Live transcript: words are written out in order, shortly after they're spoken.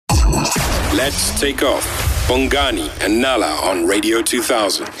Let's take off. Bongani and Nala on Radio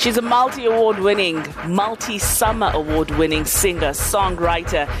 2000. She's a multi-summer award-winning singer,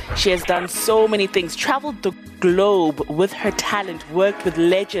 songwriter. She has done so many things, traveled the globe with her talent, worked with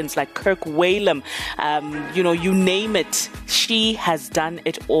legends like Kirk Whalum, you name it. She has done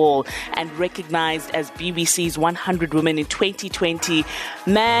it all and recognized as BBC's 100 Women in 2020.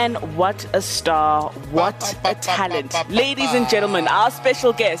 Man, what a star, what a talent. Ladies and gentlemen, our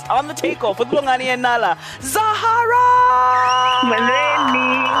special guest on the takeoff with Bongani and Nala, Zahara!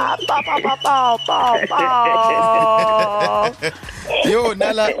 Yo,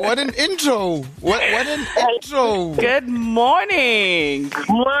 Nala, what an intro. What an intro. Good morning. Good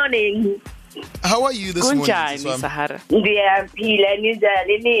morning. How are you this morning? Kunjani, Zahara?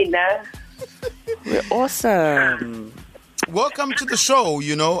 We're awesome. Welcome to the show,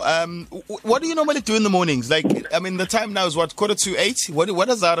 What do you normally do in the mornings? The time now is what, 7:45? What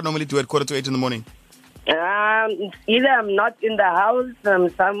does Zahara normally do at 7:45 in the morning? Either I'm not in the house, I'm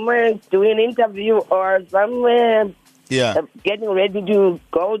somewhere doing an interview, or somewhere getting ready to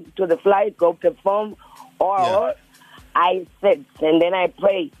go to the flight, go perform, or I sit and then I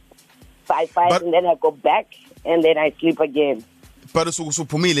pray by 5 and then I go back and then I sleep again. But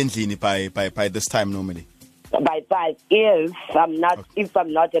usuphumile by this time normally? By 5, if I'm not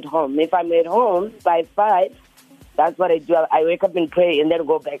at home. If I'm at home by 5, that's what I do. I wake up and pray and then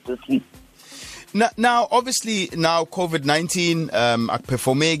go back to sleep. Now, obviously, COVID-19,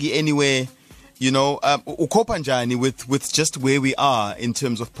 performegi anywhere, ukopa njani with just where we are in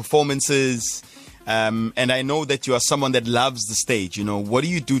terms of performances, and I know that you are someone that loves the stage, What do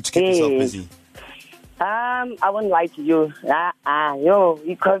you do to keep yourself busy? I won't lie to you.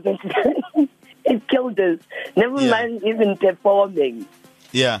 Because it killed us. Never mind even performing.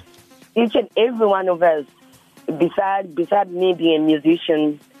 Yeah. Each and every one of us, beside me being a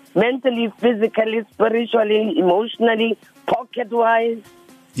musician, mentally, physically, spiritually, emotionally, pocket-wise,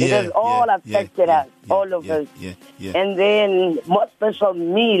 it has all affected us, all of us. And then, more special,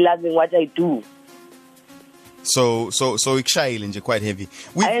 me loving what I do. So ikshayile quite heavy.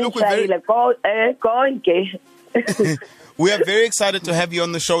 We are very excited to have you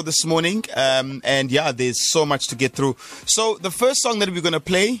on the show this morning. There's so much to get through. So the first song that we're going to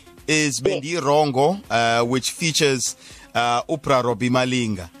play is Bendi Rongo, which features Upra Robbie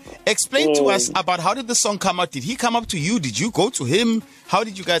Malinga. Explain to us about how did the song come out? Did he come up to you? Did you go to him? How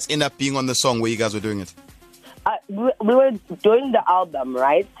did you guys end up being on the song where you guys were doing it? We were doing the album,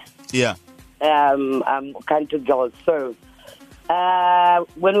 right? Yeah. Country Girls. So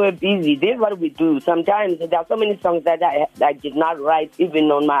when we're busy, this is what we do. Sometimes there are so many songs that I did not write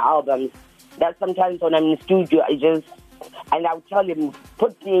even on my albums. That sometimes when I'm in the studio, I'll tell him,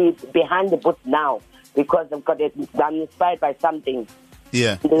 put me behind the booth now because I'm inspired by something.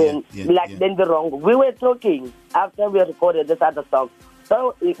 Yeah. Then the wrong. We were talking after we recorded this other song.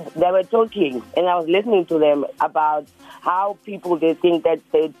 So they were talking, and I was listening to them about how people, they think that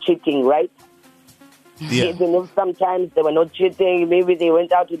they're cheating, right? Yeah. Even if sometimes they were not cheating, maybe they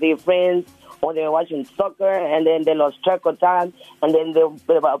went out with their friends or they were watching soccer and then they lost track of time, and then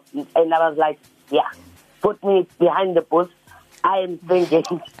and I was like, put me behind the booth. I am thinking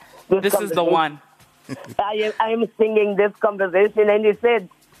this is the one. I am singing this conversation, and he said,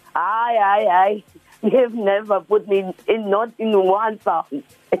 I you've never put me not in one song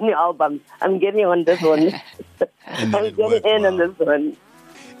in your album. I'm getting on this one. I'm getting in on this one.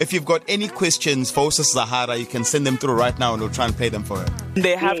 If you've got any questions for Zahara, you can send them through right now and we'll try and play them for her.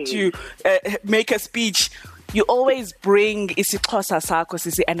 They have to make a speech. You always bring isiXhosa sakho,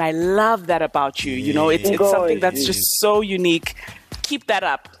 Sisi, and I love that about you. It's something that's just so unique. Keep that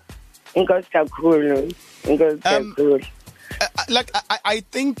up. I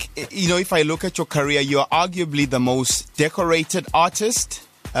think, if I look at your career, you're arguably the most decorated artist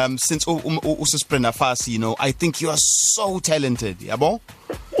since Ususprena Fasi. I think you are so talented. Yabo?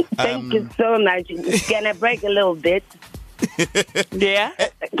 Thank you so much. Can I break a little bit? Yeah?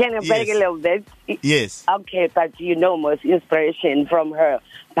 Can I break a little bit? Yes. Okay, but most inspiration from her.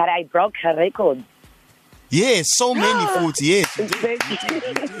 But I broke her record. Yes, so many foods. Yes, you did.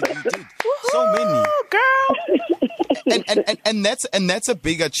 So many, girl. And that's a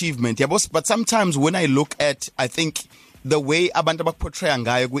big achievement. Yeah, but sometimes when I look at, I think the way abantu portray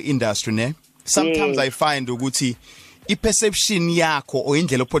ngayo kwi-industry, sometimes I find ukuthi i-perception yakho or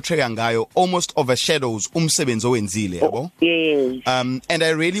indlela portray ngayo almost overshadows umsebenzi owenzile, yabo. Yes. And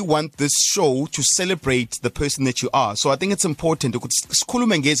I really want this show to celebrate the person that you are. So I think it's important ukuthi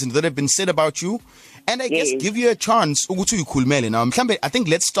sikhulume ngezinto that have been said about you. And I guess give you a chance ukuthi uyikhulumele. Now, I think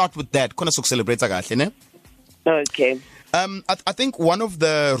let's start with that. Khona sokucelebrate kahle, ne? Okay. I think one of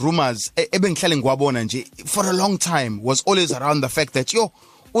the rumors for a long time was always around the fact that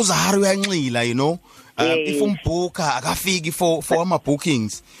Zahara uyanxila, you know. If umbooka akafiki for my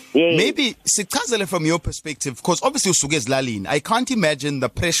bookings. Maybe sichazele from your perspective, because obviously usuke ezilalini. I can't imagine the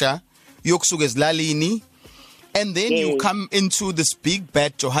pressure yokusuka ezilalini and then you come into this big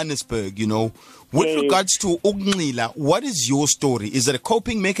bad Johannesburg, you know. With regards to ukunxila, what is your story? Is it a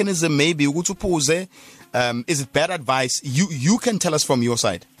coping mechanism maybe ukuthi uphuze? Is it bad advice? You can tell us from your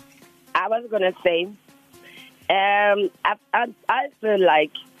side. I was going to say, I feel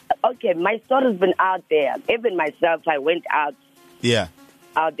like, okay, my story's been out there. Even myself, I went out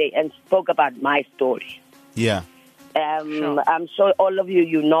out there and spoke about my story. Yeah. Sure. I'm sure all of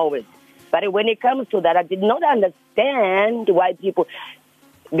you know it. But when it comes to that, I did not understand why people,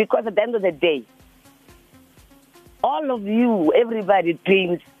 because at the end of the day, all of you, everybody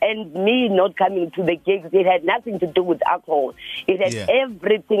dreams, and me not coming to the gigs, it had nothing to do with alcohol. It had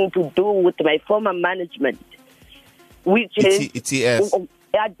everything to do with my former management, which is,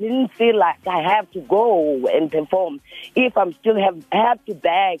 I didn't feel like I have to go and perform. If I'm still have to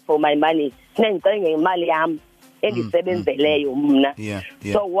beg for my money, so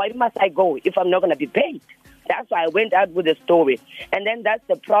why must I go if I'm not going to be paid? That's why I went out with the story. And then that's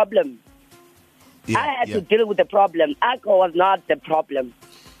the problem. I had to deal with the problem. Alcohol was not the problem.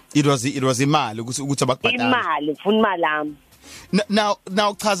 It was imali. Now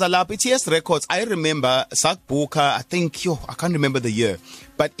chaza lapha TS Records, I remember sakbuka, I think I can't remember the year,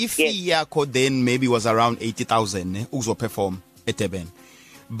 but if yakho then maybe was around 80,000 uzo perform at Durban.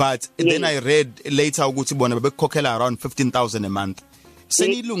 But then I read later ukuthi bona bebekhokhela around 15,000 a month.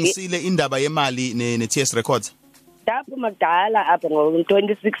 Senilungisile indaba yemali ne TS Records. In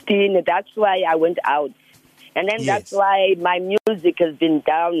 2016, that's why I went out. And then that's why my music has been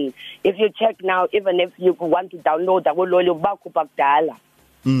down. If you check now, even if you want to download,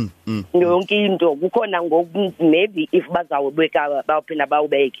 maybe if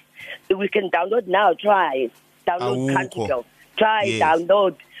we can download now, try. Download Country Girl. Try,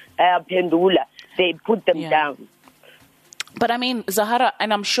 download Pendula. They put them down. But I mean, Zahara,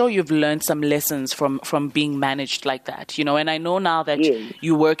 and I'm sure you've learned some lessons from being managed like that, you know, and I know now that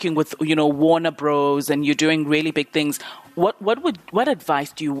you're working with, you know, Warner Bros. And you're doing really big things. What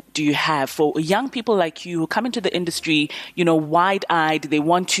advice do you have for young people like you who come into the industry, you know, wide-eyed, they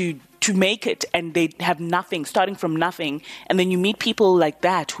want to make it and they have nothing, starting from nothing, and then you meet people like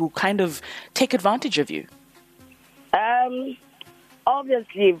that who kind of take advantage of you?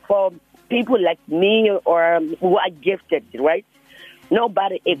 Obviously, for people like me or who are gifted, right?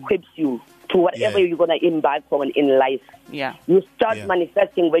 Nobody equips you to whatever you're going to embark on in life. Yeah. You start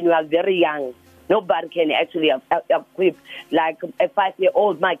manifesting when you are very young. Nobody can actually equip like a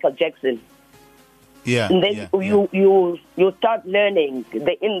 5-year-old Michael Jackson. Yeah. And then you start learning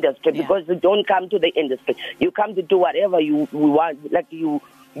the industry because you don't come to the industry. You come to do whatever you want, like you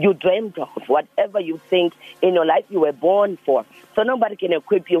dreamt of, whatever you think in your life you were born for. So nobody can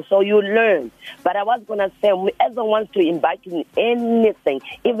equip you, so you learn. But I was going to say, whoever wants to embark in anything,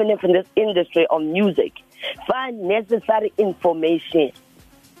 even if in this industry of music, find necessary information.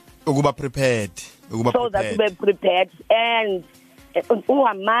 Ukuba prepared. So that we're prepared and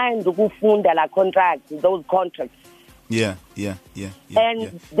mind ukufunda la contracts, those contracts. Yeah.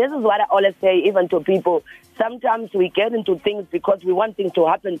 And this is what I always say, even to people. Sometimes we get into things because we want things to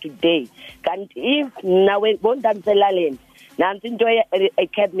happen today. And if now we won't answer Lalin, now I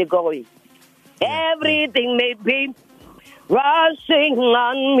kept me going. Everything may be rushing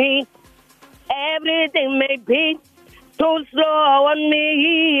on me. Everything may be too slow on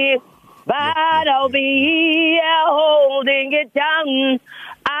me. But I'll be here holding it down.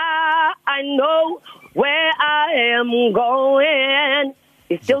 I know where I am going.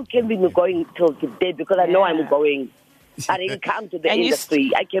 It still can be going till today because I know I'm going. I didn't come to the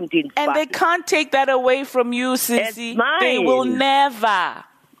industry. I came to inspire. And they can't take that away from you, Sissy. They will never.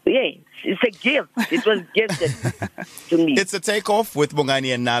 Yes, it's a gift. It was gifted to me. It's a takeoff with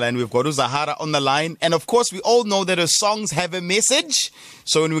Bongani and Nala, and we've got Zahara on the line. And of course, we all know that her songs have a message.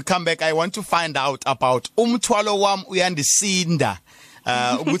 So when we come back, I want to find out about Umthwalo Wam Uyandisinda.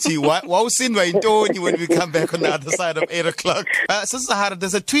 When we come back on the other side of 8 o'clock. So Zahara,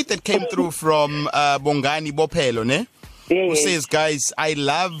 there's a tweet that came through from Bongani Bopelo, ne? Who says, guys, I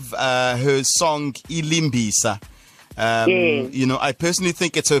love her song Ilimbisa. You know, I personally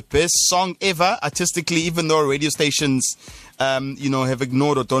think it's her best song ever artistically, even though radio stations, you know, have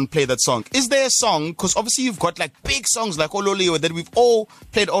ignored or don't play that song. Is there a song, because obviously you've got like big songs like Ololio that we've all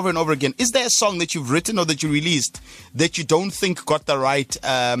played over and over again. Is there a song that you've written or that you released that you don't think got the right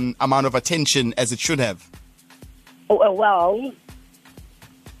amount of attention as it should have? Well,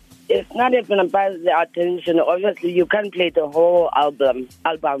 it's not even about the attention. Obviously, you can't play the whole album,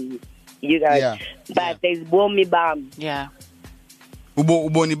 you guys. But there's Bomi Bam. Yeah.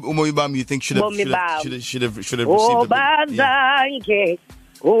 Ubomi Bam, you think should have received a bit?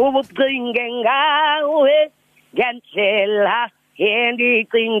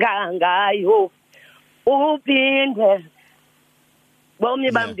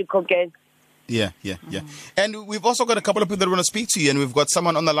 Yeah. And we've also got a couple of people that want to speak to you, and we've got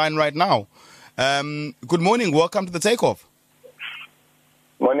someone on the line right now. Good morning. Welcome to the Takeoff.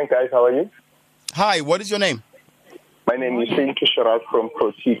 Morning, guys. How are you? Hi. What is your name? My name is Shiraz from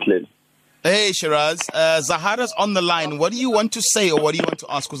Protein. Hey, Shiraz. Zahara's on the line. What do you want to say, or what do you want to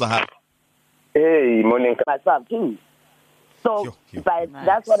ask Zahara? Hey, morning. Myself too. So,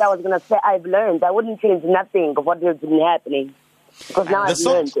 that's what I was going to say. I've learned. I wouldn't change nothing of what has been happening. Because now I've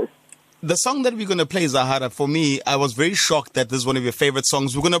learned it. The song that we're going to play, Zahara, for me, I was very shocked that this is one of your favorite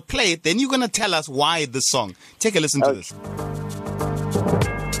songs. We're going to play it, then you're going to tell us why this song. Take a listen to this.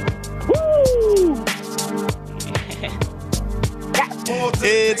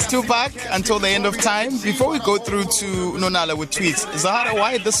 It's Tupac, Until the End of Time. Before we go through to Nonala with tweets, Zahara,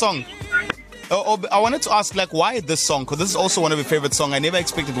 why this song? I wanted to ask, why this song? Because this is also one of your favorite songs. I never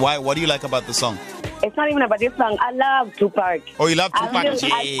expected why. What do you like about the song? It's not even about this song. I love Tupac. Oh, you love Tupac?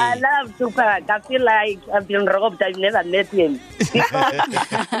 I love Tupac. I feel like I've been robbed. I've never met him.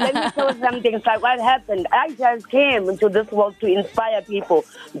 Let me tell you something. It's like what happened. I just came into this world to inspire people,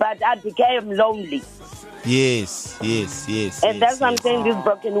 but I became lonely. Yes. And that's what I'm saying, this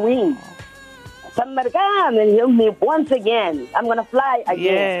broken wings. Somebody come and help me once again. I'm going to fly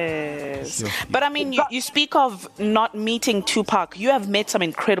again. Yes. But I mean, you speak of not meeting Tupac. You have met some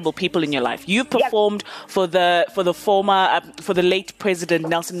incredible people in your life. You've performed for the late President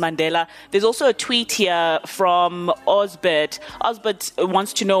Nelson Mandela. There's also a tweet here from Osbert. Osbert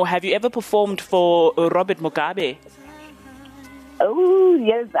wants to know, have you ever performed for Robert Mugabe? Oh,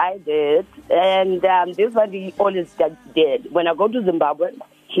 yes, I did. And this is what he always did. When I go to Zimbabwe,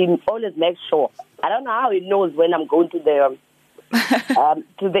 he always makes sure. I don't know how he knows when I'm going to the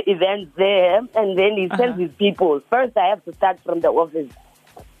events there, and then he sends his people. First, I have to start from the office,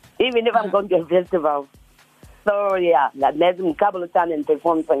 even if I'm going to a festival. So I met him a couple of times and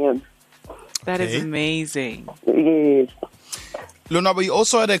performed for him. That is amazing. Yes. Luna, but you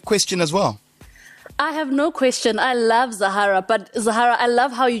also had a question as well. I have no question. I love Zahara, but Zahara, I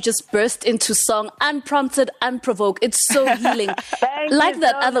love how you just burst into song, unprompted, unprovoked. It's so healing. Like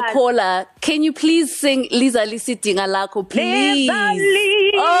that so other much. caller, can you please sing Liza Lisi Lako, please?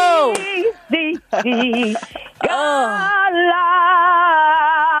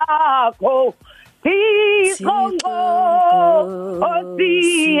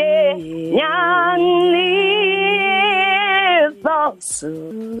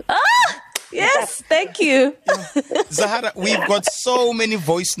 Yes, thank you. Zahara, we've got so many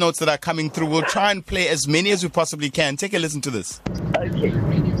voice notes that are coming through. We'll try and play as many as we possibly can. Take a listen to this. Okay.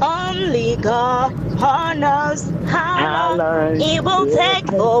 Only God knows how long it will take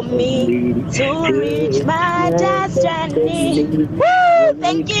for me to reach my destiny. Woo!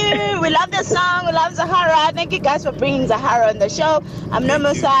 Thank you. We love the song. We love Zahara. Thank you guys for bringing Zahara on the show. I'm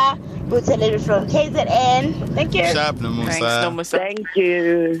Nomusa Butelele from KZN. Thank you. Sharp, Nomusa. Thanks, Nomusa. Thank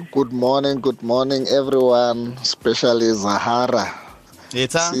you. Good morning, everyone, especially Zahara.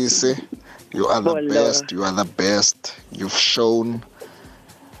 Sisi, you are the best. You've shown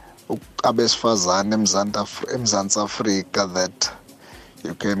abesifazane eMzantsi Afrika that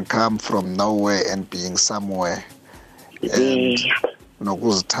you can come from nowhere and being somewhere. And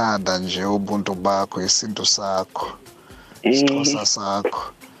nokuzithanda nje ubuntu bakho, isintu sakho, isiXhosa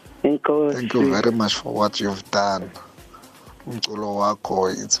sakho. Thank you very much for what you've done. Umculo wakho,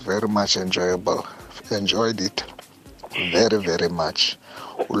 it's very much enjoyable. Enjoyed it very, very much.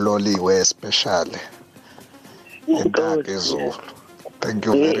 Uloliwe especially. Thank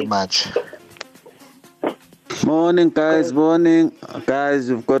you very much. Morning, guys.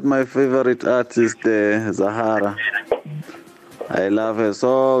 You've got my favorite artist, Zahara. I love her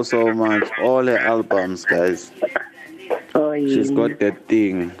so much. All her albums, guys. She's got that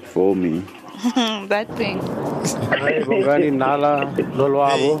thing for me. That thing. Hi, Bongani, Nala,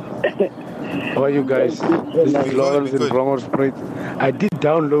 Lolwabo. How are you guys? This is Lawrence in Bromos Sprit. I did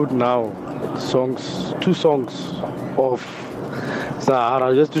download now two songs of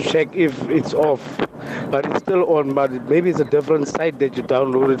Zahara just to check if it's off. But it's still on, but maybe it's a different site that you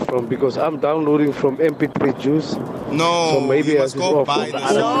downloaded from, because I'm downloading from MP3 Juice. No, so maybe you must go buy the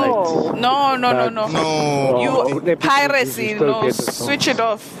site. No. You piracy, switch it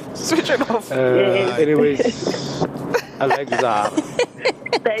off. Anyways, I like Zahara.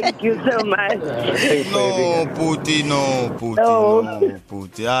 Thank you so much. No, Puti.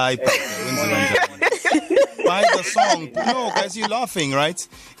 Buy the song. No, guys, you're laughing, right?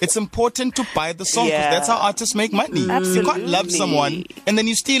 It's important to buy the song because that's how artists make money. Absolutely. You can't love someone and then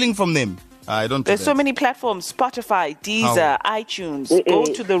you're stealing from them. I don't. There's so many platforms: Spotify, Deezer, iTunes. Go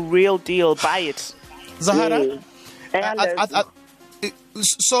to the real deal. Buy it. Zahara.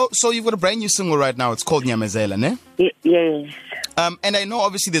 So you've got a brand new single right now. It's called Nyamezela, ne? Yes. And I know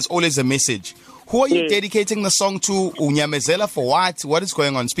obviously there's always a message. Who are you dedicating the song to? Nyamezela for what? What is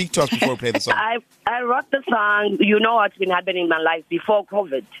going on? Speak to us before we play the song. I wrote the song. You know what's been happening in my life before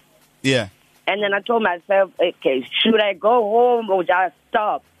COVID. Yeah. And then I told myself, okay, should I go home or just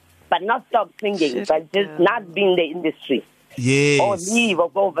stop? But not stop singing, but just not be in the industry. Yes. Or leave or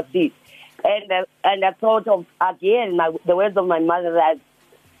go overseas. And I thought of, again, the words of my mother that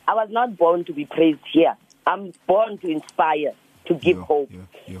I was not born to be praised here. I'm born to inspire, to give hope.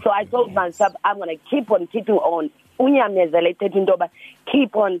 So I told myself, I'm going to keep on keeping on.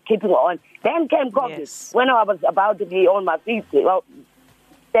 Keep on keeping on. Then came COVID. When I was about to be on my feet,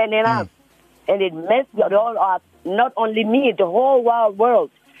 standing up. And it messed it all up. Not only me, the whole wide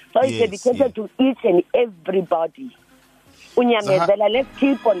world. So it's dedicated to each and everybody. Let's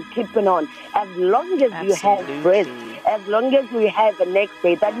keep on keeping on. As long as you have breath, as long as we have the next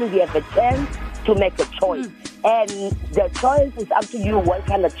day, that means you have a chance to make a choice. And the choice is up to you what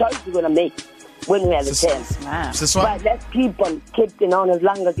kind of choice you're going to make when we have a chance. But let's keep on keeping on as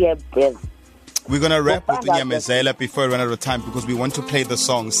long as you have breath. We're going to wrap with Nyamezela before we run out of time because we want to play the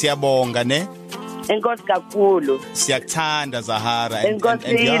song. Siyabonga, ne? Siyakuthanda, Zahara. And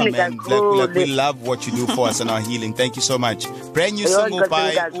yeah, man, we love what you do for us and our healing. Thank you so much. Brand new single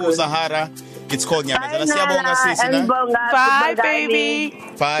by Zahara. It's called Nyamezela. Siyabonga, sis. Bye, baby.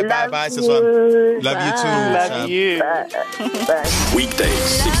 Bye, Siswan. Love you too. Love you.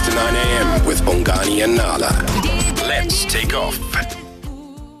 Weekdays, 6 to 9 a.m. with Bongani and Nala. Let's take off.